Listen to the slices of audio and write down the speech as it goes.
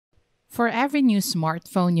For every new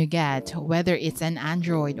smartphone you get, whether it's an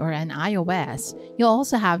Android or an iOS, you'll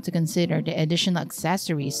also have to consider the additional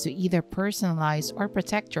accessories to either personalize or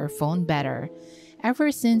protect your phone better.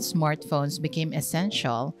 Ever since smartphones became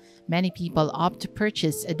essential, many people opt to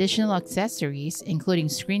purchase additional accessories including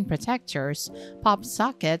screen protectors, pop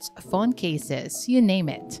sockets, phone cases, you name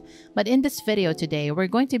it. But in this video today, we're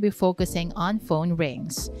going to be focusing on phone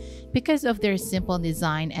rings. Because of their simple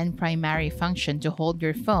design and primary function to hold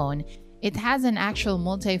your phone, it has an actual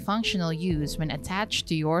multifunctional use when attached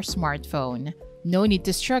to your smartphone. No need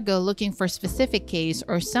to struggle looking for specific case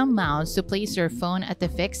or some mounts to place your phone at a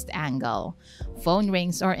fixed angle. Phone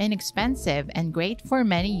rings are inexpensive and great for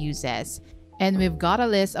many uses. And we've got a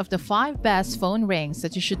list of the 5 best phone rings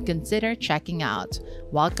that you should consider checking out.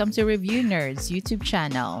 Welcome to Review Nerds YouTube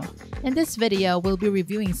channel. In this video, we'll be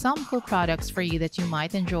reviewing some cool products for you that you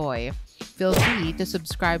might enjoy. Feel free to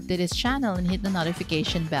subscribe to this channel and hit the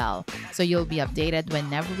notification bell so you'll be updated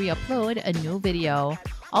whenever we upload a new video.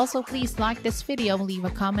 Also, please like this video and leave a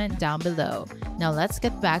comment down below. Now let's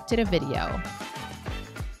get back to the video.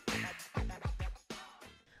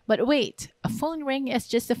 But wait, a phone ring is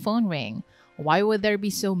just a phone ring. Why would there be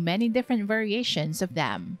so many different variations of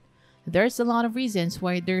them? There's a lot of reasons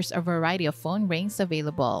why there's a variety of phone rings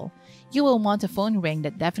available. You will want a phone ring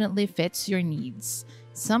that definitely fits your needs.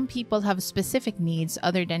 Some people have specific needs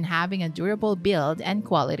other than having a durable build and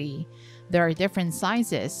quality. There are different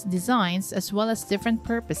sizes, designs, as well as different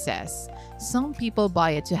purposes. Some people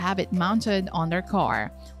buy it to have it mounted on their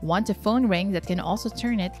car, want a phone ring that can also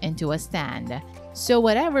turn it into a stand. So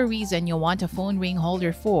whatever reason you want a phone ring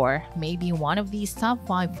holder for, maybe one of these top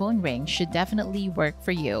 5 phone rings should definitely work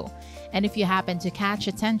for you. And if you happen to catch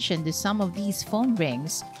attention to some of these phone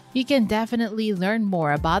rings, you can definitely learn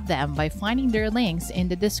more about them by finding their links in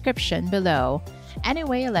the description below.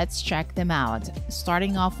 Anyway, let's check them out.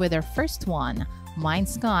 Starting off with our first one,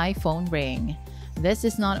 MINDSKY phone ring. This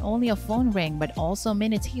is not only a phone ring but also a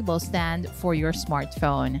mini table stand for your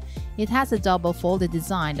smartphone. It has a double folded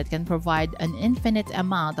design that can provide an infinite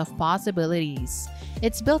amount of possibilities.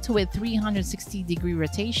 It's built with 360-degree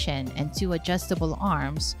rotation and 2 adjustable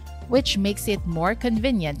arms, which makes it more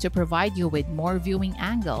convenient to provide you with more viewing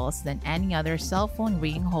angles than any other cell phone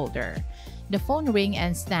ring holder. The phone ring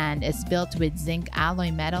and stand is built with zinc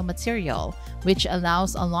alloy metal material, which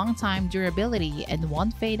allows a long time durability and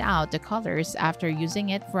won't fade out the colors after using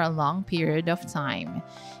it for a long period of time.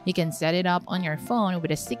 You can set it up on your phone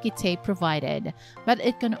with a sticky tape provided, but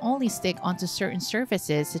it can only stick onto certain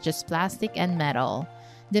surfaces such as plastic and metal.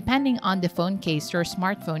 Depending on the phone case your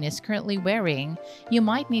smartphone is currently wearing, you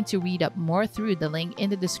might need to read up more through the link in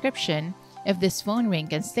the description if this phone ring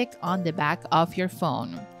can stick on the back of your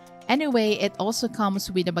phone. Anyway, it also comes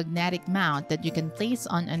with a magnetic mount that you can place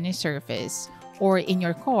on any surface, or in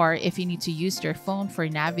your car if you need to use your phone for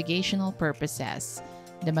navigational purposes.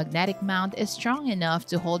 The magnetic mount is strong enough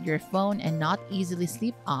to hold your phone and not easily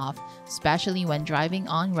slip off, especially when driving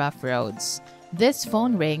on rough roads. This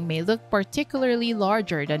phone ring may look particularly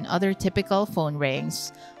larger than other typical phone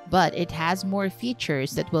rings, but it has more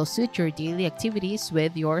features that will suit your daily activities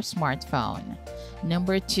with your smartphone.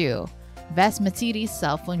 Number 2. Vesmatity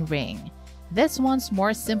cell phone ring. This one's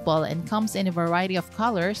more simple and comes in a variety of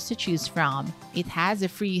colors to choose from. It has a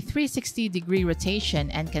free 360-degree rotation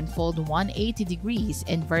and can fold 180 degrees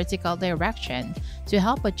in vertical direction to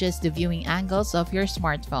help adjust the viewing angles of your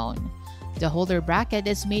smartphone. The holder bracket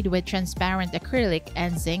is made with transparent acrylic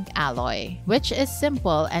and zinc alloy, which is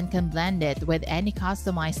simple and can blend it with any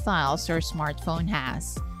customized styles your smartphone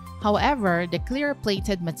has. However, the clear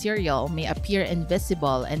plated material may appear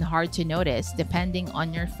invisible and hard to notice depending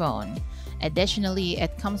on your phone. Additionally,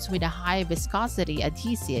 it comes with a high viscosity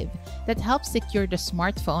adhesive that helps secure the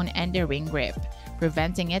smartphone and the ring grip,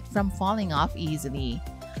 preventing it from falling off easily.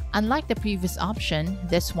 Unlike the previous option,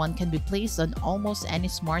 this one can be placed on almost any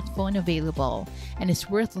smartphone available and is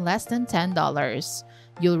worth less than $10.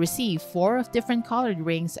 You'll receive 4 of different colored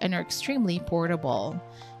rings and are extremely portable.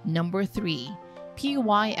 Number 3.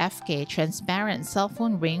 PYFK transparent cell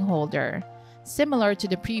phone ring holder. Similar to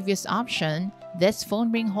the previous option, this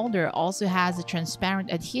phone ring holder also has a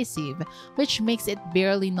transparent adhesive which makes it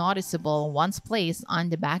barely noticeable once placed on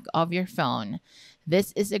the back of your phone.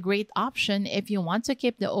 This is a great option if you want to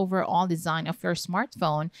keep the overall design of your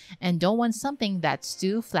smartphone and don't want something that's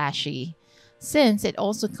too flashy. Since it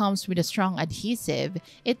also comes with a strong adhesive,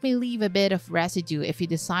 it may leave a bit of residue if you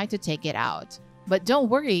decide to take it out. But don't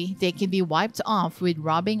worry, they can be wiped off with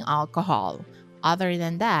rubbing alcohol. Other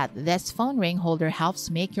than that, this phone ring holder helps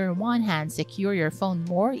make your one hand secure your phone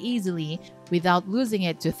more easily without losing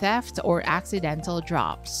it to theft or accidental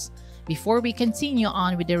drops. Before we continue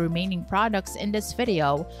on with the remaining products in this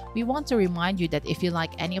video, we want to remind you that if you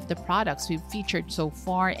like any of the products we've featured so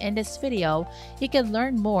far in this video, you can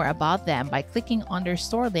learn more about them by clicking on their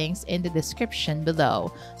store links in the description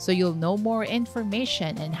below, so you'll know more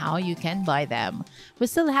information and how you can buy them. We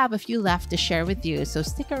still have a few left to share with you, so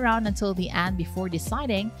stick around until the end before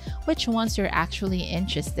deciding which ones you're actually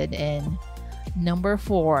interested in. Number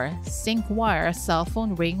 4. Syncwire Cell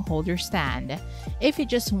Phone Ring Holder Stand. If you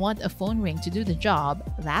just want a phone ring to do the job,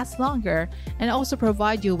 last longer, and also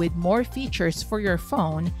provide you with more features for your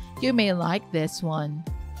phone, you may like this one.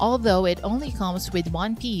 Although it only comes with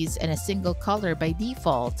one piece and a single color by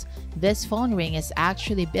default, this phone ring is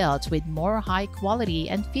actually built with more high quality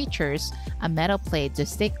and features a metal plate to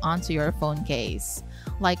stick onto your phone case.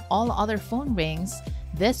 Like all other phone rings,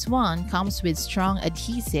 this one comes with strong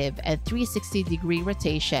adhesive and 360-degree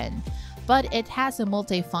rotation, but it has a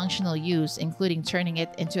multifunctional use, including turning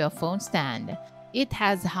it into a phone stand. It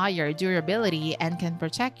has higher durability and can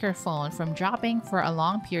protect your phone from dropping for a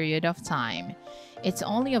long period of time. It's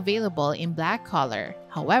only available in black color.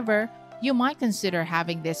 However, you might consider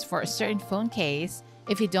having this for a certain phone case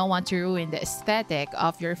if you don't want to ruin the aesthetic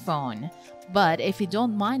of your phone. But if you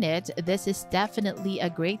don't mind it, this is definitely a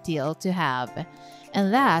great deal to have.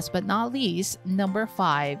 And last but not least, number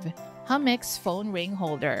 5. Humixx Phone Ring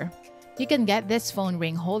Holder. You can get this phone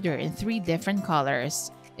ring holder in 3 different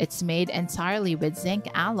colors. It's made entirely with zinc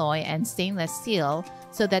alloy and stainless steel,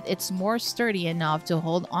 so that it's more sturdy enough to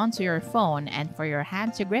hold onto your phone and for your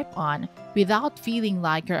hand to grip on without feeling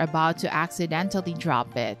like you're about to accidentally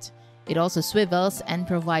drop it. It also swivels and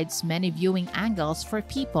provides many viewing angles for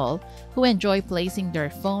people who enjoy placing their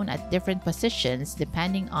phone at different positions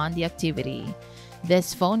depending on the activity.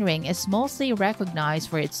 This phone ring is mostly recognized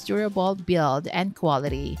for its durable build and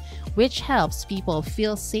quality, which helps people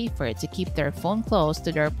feel safer to keep their phone close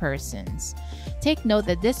to their persons. Take note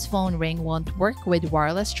that this phone ring won't work with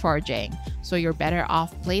wireless charging, so you're better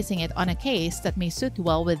off placing it on a case that may suit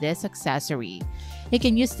well with this accessory. You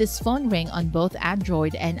can use this phone ring on both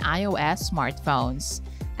Android and iOS smartphones.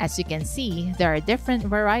 As you can see, there are a different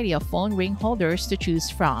variety of phone ring holders to choose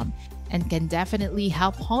from, and can definitely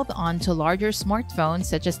help hold on to larger smartphones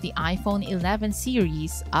such as the iPhone 11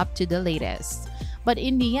 series up to the latest. But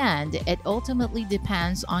in the end, it ultimately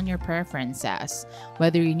depends on your preferences,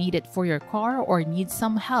 whether you need it for your car or need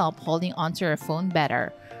some help holding onto your phone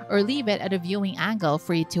better, or leave it at a viewing angle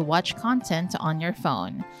for you to watch content on your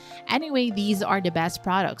phone. Anyway, these are the best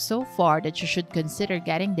products so far that you should consider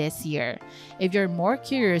getting this year. If you're more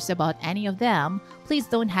curious about any of them, please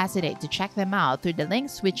don't hesitate to check them out through the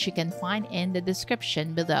links which you can find in the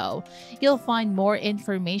description below. You'll find more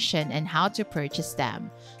information on how to purchase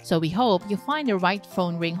them. So we hope you find the right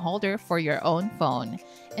phone ring holder for your own phone.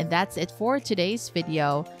 And that's it for today's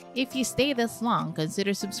video. If you stay this long,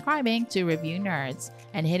 consider subscribing to Review Nerds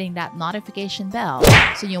and hitting that notification bell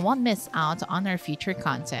so you won't miss out on our future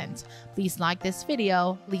content. Please like this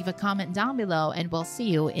video, leave a comment down below, and we'll see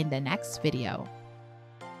you in the next video.